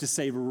sinners, to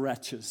save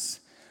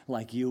wretches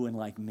like you and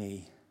like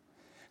me.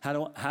 How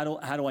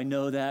do I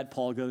know that?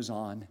 Paul goes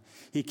on.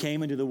 He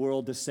came into the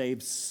world to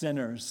save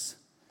sinners,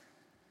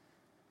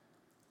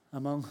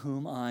 among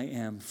whom I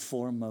am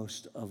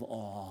foremost of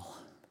all.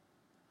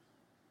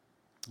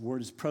 The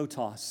word is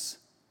protos.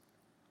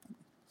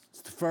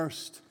 It's the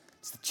first.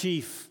 It's the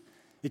chief.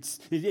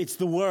 It's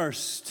the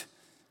worst.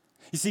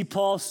 You see,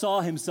 Paul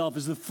saw himself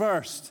as the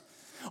first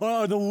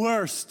or the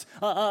worst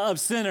of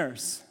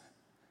sinners.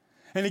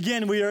 And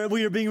again, we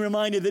are being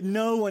reminded that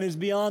no one is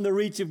beyond the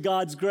reach of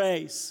God's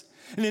grace.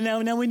 And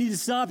now we need to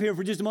stop here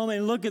for just a moment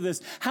and look at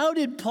this. How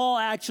did Paul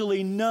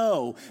actually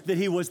know that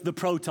he was the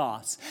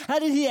protos? How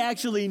did he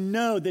actually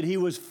know that he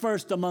was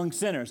first among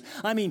sinners?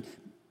 I mean,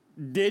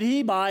 did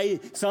he,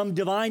 by some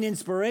divine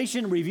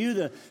inspiration, review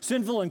the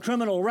sinful and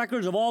criminal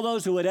records of all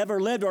those who had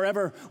ever lived or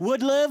ever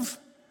would live?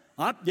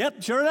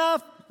 Yep, sure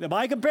enough,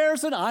 by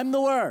comparison, I'm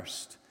the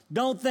worst.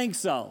 Don't think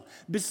so.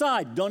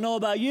 Besides, don't know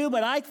about you,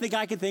 but I think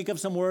I can think of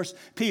some worse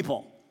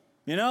people.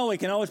 You know, we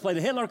can always play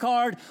the Hitler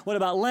card. What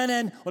about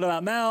Lenin? What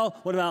about Mao?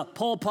 What about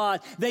Pol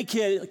Pot? They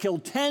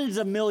killed tens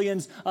of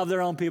millions of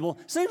their own people.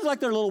 Seems like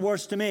they're a little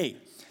worse to me.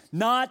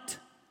 Not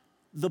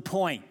the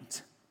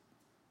point.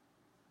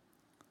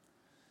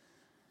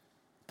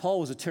 Paul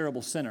was a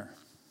terrible sinner.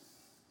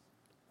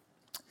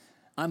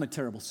 I'm a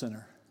terrible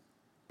sinner.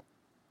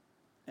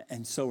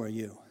 And so are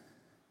you.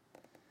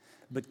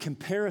 But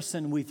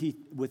comparison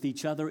with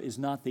each other is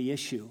not the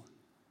issue.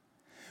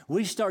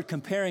 We start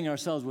comparing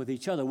ourselves with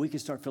each other, we can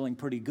start feeling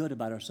pretty good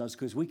about ourselves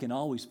because we can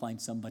always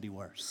find somebody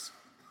worse.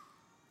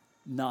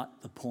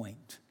 Not the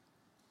point.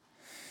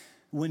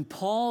 When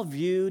Paul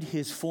viewed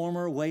his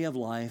former way of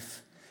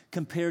life,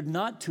 compared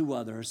not to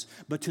others,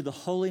 but to the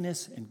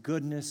holiness and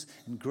goodness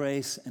and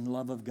grace and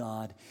love of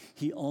God,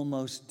 he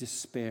almost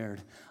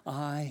despaired.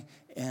 I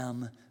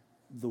am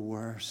the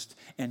worst.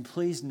 And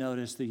please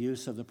notice the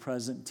use of the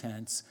present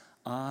tense.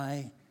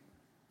 I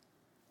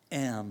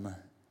am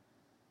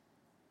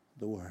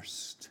the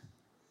worst.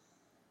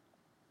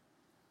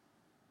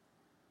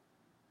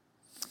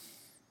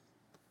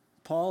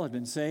 Paul had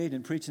been saved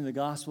and preaching the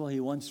gospel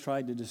he once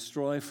tried to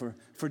destroy for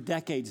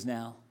decades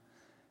now.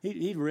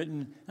 He'd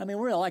written,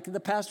 we're like the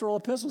pastoral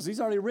epistles.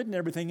 He's already written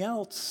everything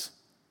else.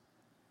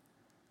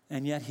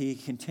 And yet he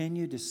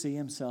continued to see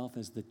himself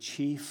as the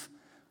chief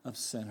of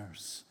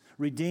sinners.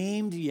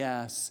 Redeemed,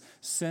 yes.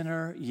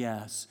 Sinner,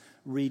 yes.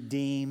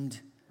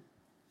 Redeemed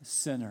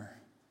sinner.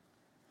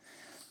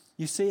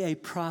 You see, a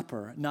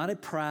proper, not a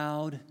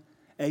proud,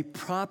 a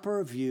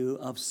proper view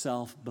of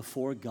self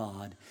before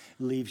God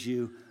leaves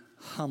you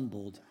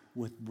humbled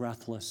with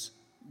breathless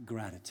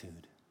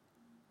gratitude.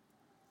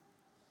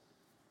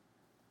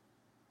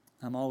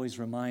 I'm always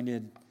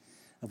reminded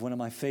of one of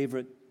my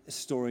favorite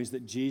stories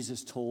that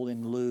Jesus told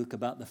in Luke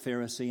about the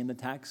Pharisee and the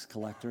tax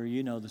collector.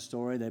 You know the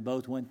story. They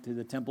both went to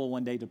the temple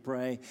one day to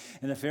pray,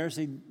 and the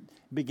Pharisee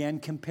began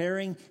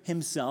comparing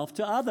himself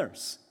to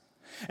others.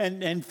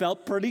 And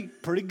felt pretty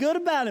good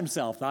about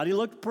himself. Thought he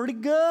looked pretty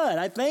good.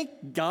 I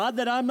thank God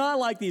that I'm not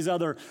like these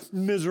other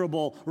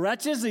miserable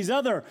wretches, these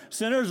other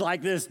sinners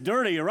like this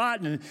dirty,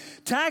 rotten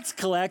tax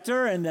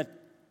collector. And the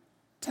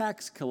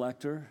tax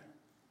collector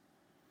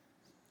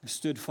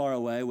stood far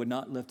away, would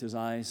not lift his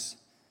eyes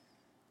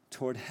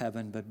toward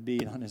heaven, but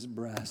beat on his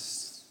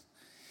breast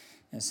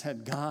and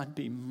said, God,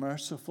 be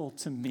merciful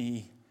to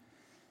me,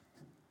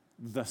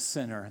 the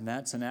sinner. And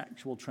that's an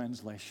actual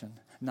translation,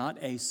 not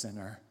a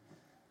sinner.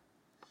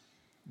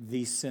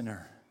 The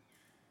sinner.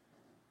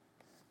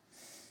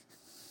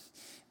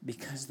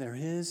 Because there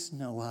is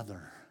no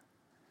other.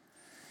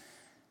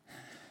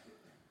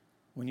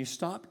 When you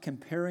stop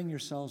comparing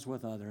yourselves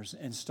with others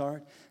and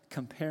start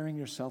comparing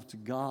yourself to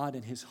God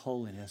and His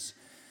holiness,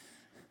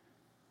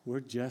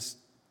 we're just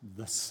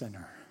the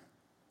sinner.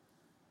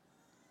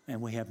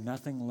 And we have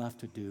nothing left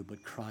to do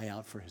but cry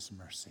out for His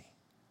mercy.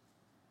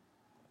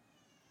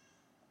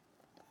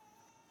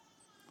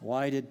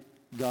 Why did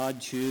God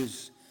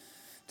choose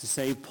to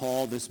save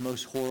Paul, this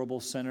most horrible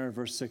sinner?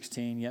 Verse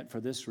 16, yet for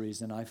this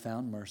reason I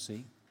found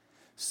mercy,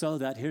 so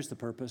that, here's the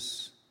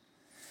purpose,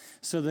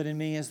 so that in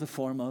me as the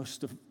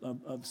foremost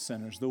of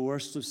sinners, the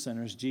worst of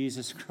sinners,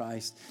 Jesus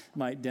Christ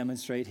might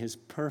demonstrate His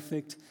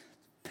perfect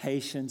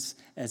patience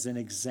as an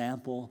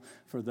example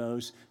for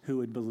those who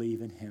would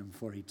believe in Him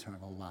for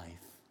eternal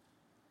life.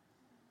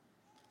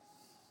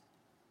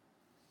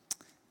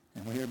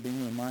 And we are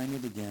being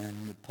reminded again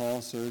that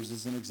Paul serves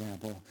as an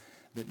example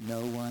that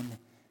no one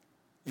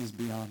is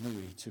beyond the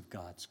reach of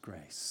God's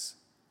grace.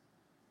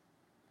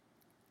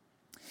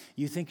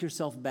 You think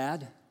yourself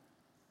bad?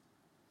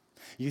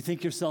 You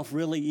think yourself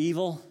really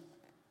evil?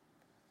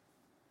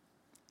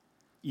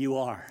 You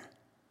are.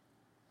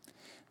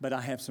 But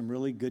I have some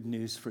really good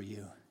news for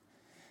you.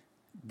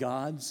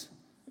 God's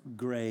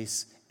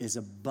grace is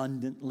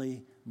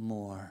abundantly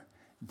more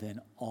than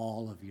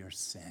all of your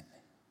sin.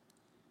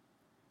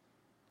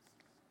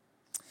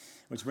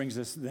 Which brings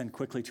us then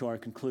quickly to our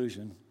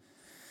conclusion.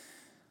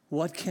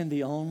 What can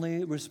the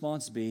only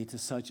response be to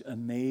such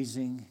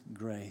amazing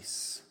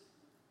grace?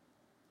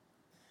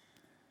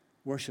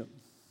 Worship.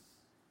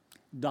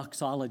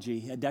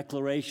 Doxology, a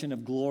declaration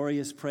of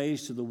glorious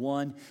praise to the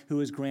one who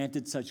has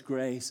granted such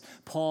grace.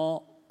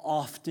 Paul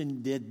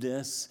often did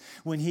this.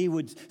 When he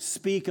would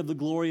speak of the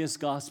glorious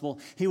gospel,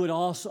 he would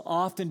also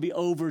often be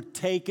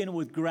overtaken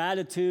with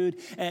gratitude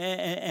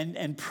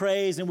and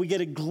praise, and we get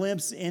a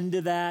glimpse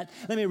into that.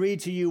 Let me read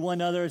to you one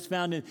other. It's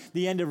found at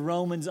the end of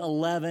Romans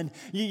 11.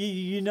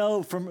 You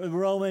know from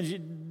Romans,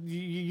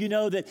 you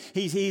know that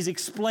he's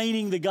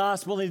explaining the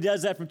gospel, and he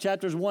does that from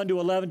chapters 1 to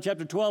 11.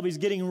 Chapter 12, he's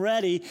getting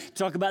ready to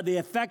talk about the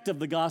effect of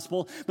the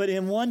gospel, but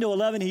in 1 to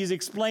 11, he's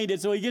explained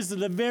it. So he gets to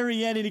the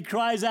very end, and he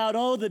cries out,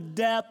 "Oh, the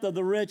depth of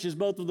the riches,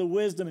 both of the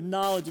wisdom and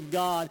knowledge of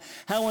God.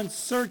 How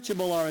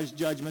unsearchable are his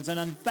judgments and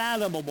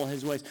unfathomable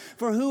his ways.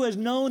 For who has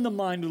known the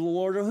mind of the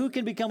Lord, or who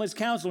can become his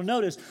counselor?"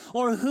 Notice,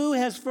 "or who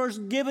has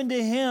first given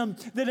to him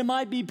that it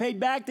might be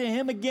paid back to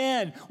him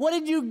again." What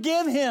did you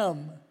give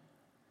him?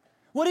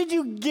 What did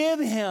you give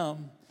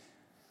him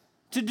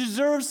to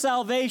deserve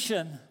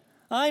salvation?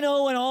 I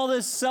know in all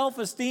this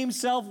self-esteem,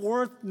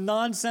 self-worth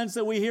nonsense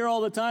that we hear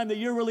all the time that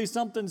you're really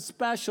something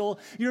special.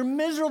 You're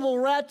miserable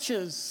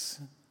wretches.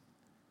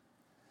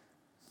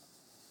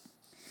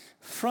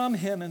 From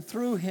him and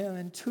through him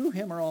and to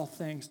him are all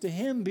things. To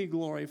him be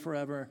glory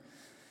forever.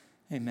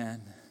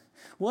 Amen.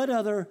 What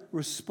other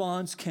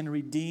response can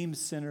redeemed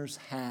sinners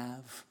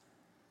have?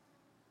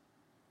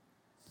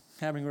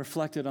 Having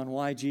reflected on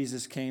why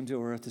Jesus came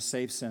to earth to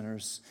save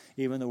sinners,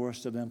 even the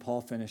worst of them, Paul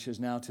finishes,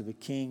 "Now to the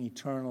King,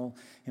 eternal,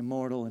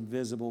 immortal,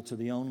 invisible, to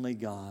the only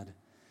God,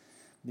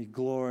 the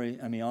glory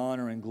and the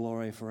honor and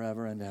glory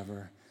forever and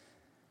ever.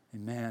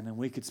 Amen." And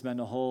we could spend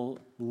a whole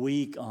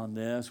week on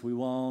this. We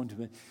won't,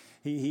 but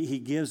he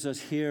gives us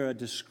here a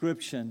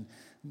description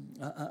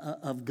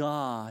of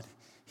God.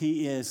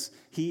 He is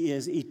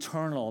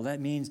eternal. That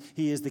means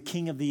he is the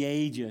King of the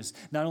ages,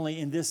 not only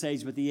in this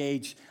age, but the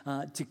age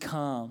to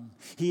come.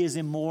 He is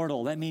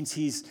immortal. That means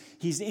he's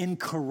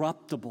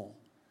incorruptible.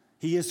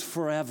 He is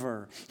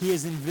forever. He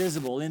is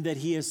invisible in that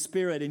he is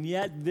spirit. And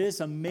yet this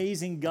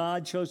amazing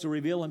God chose to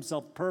reveal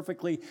himself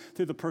perfectly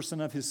through the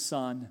person of his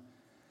Son.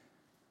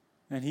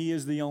 And he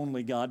is the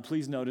only God.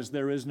 Please notice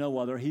there is no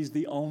other. He's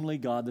the only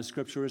God. The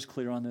scripture is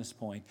clear on this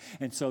point.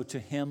 And so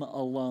to him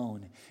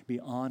alone be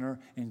honor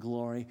and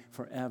glory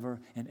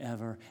forever and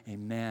ever.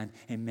 Amen.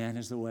 Amen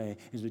is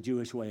the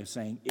Jewish way of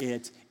saying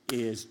it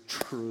is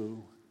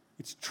true.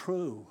 It's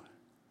true.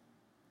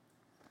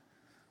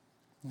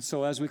 And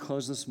so as we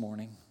close this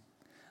morning,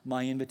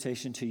 my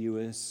invitation to you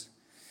is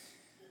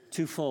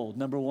twofold.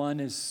 Number one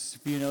is,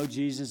 if you know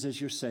Jesus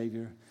as your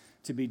Savior,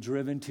 to be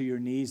driven to your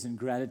knees in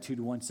gratitude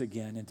once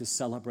again and to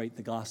celebrate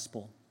the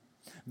gospel,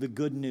 the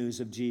good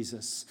news of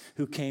Jesus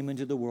who came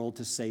into the world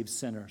to save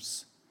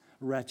sinners,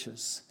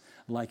 wretches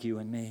like you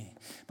and me.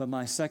 But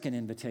my second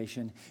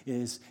invitation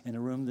is, in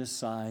a room this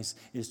size,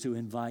 is to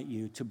invite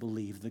you to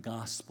believe the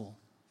gospel.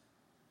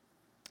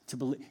 To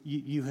believe,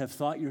 you have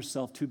thought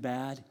yourself too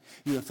bad.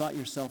 You have thought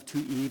yourself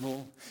too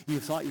evil. You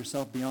have thought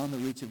yourself beyond the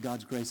reach of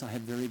God's grace. I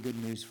have very good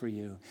news for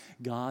you.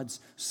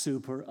 God's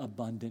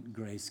superabundant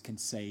grace can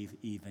save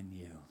even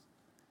you.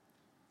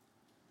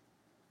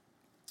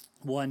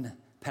 One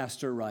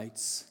pastor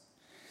writes,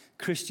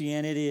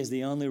 "Christianity is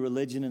the only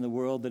religion in the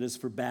world that is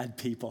for bad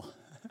people."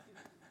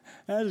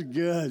 That's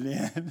good,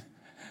 man.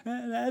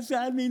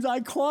 That means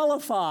I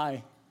qualify.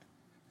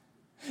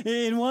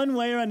 In one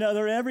way or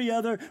another, every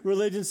other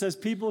religion says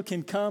people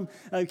can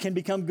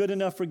become good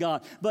enough for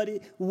God.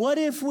 But what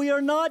if we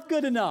are not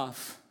good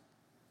enough?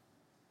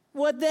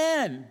 What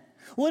then?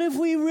 What if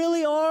we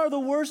really are the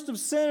worst of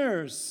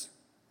sinners?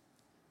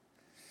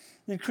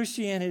 Then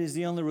Christianity is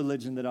the only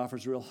religion that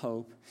offers real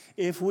hope.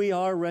 If we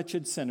are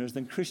wretched sinners,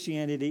 then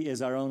Christianity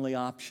is our only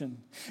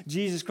option.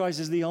 Jesus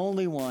Christ is the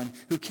only one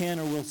who can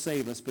or will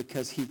save us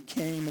because he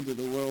came into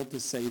the world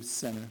to save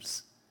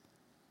sinners.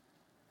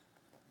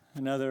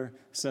 Another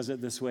says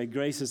it this way: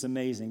 grace is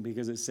amazing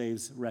because it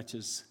saves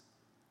wretches.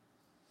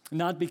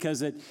 Not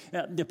because it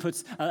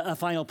puts a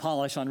final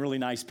polish on really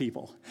nice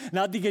people.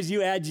 Not because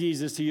you add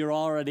Jesus to your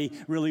already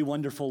really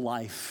wonderful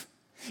life.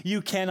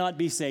 You cannot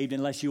be saved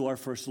unless you are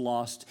first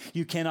lost.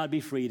 You cannot be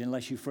freed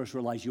unless you first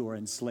realize you are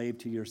enslaved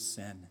to your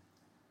sin.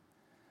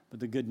 But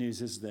the good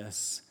news is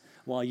this: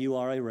 while you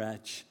are a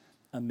wretch,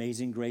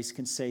 amazing grace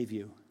can save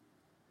you.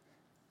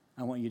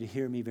 I want you to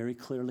hear me very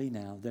clearly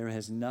now. There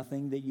is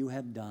nothing that you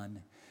have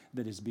done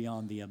that is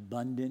beyond the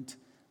abundant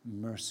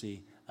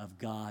mercy of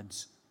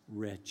God's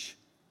rich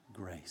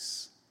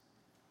grace.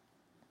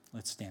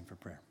 Let's stand for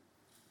prayer.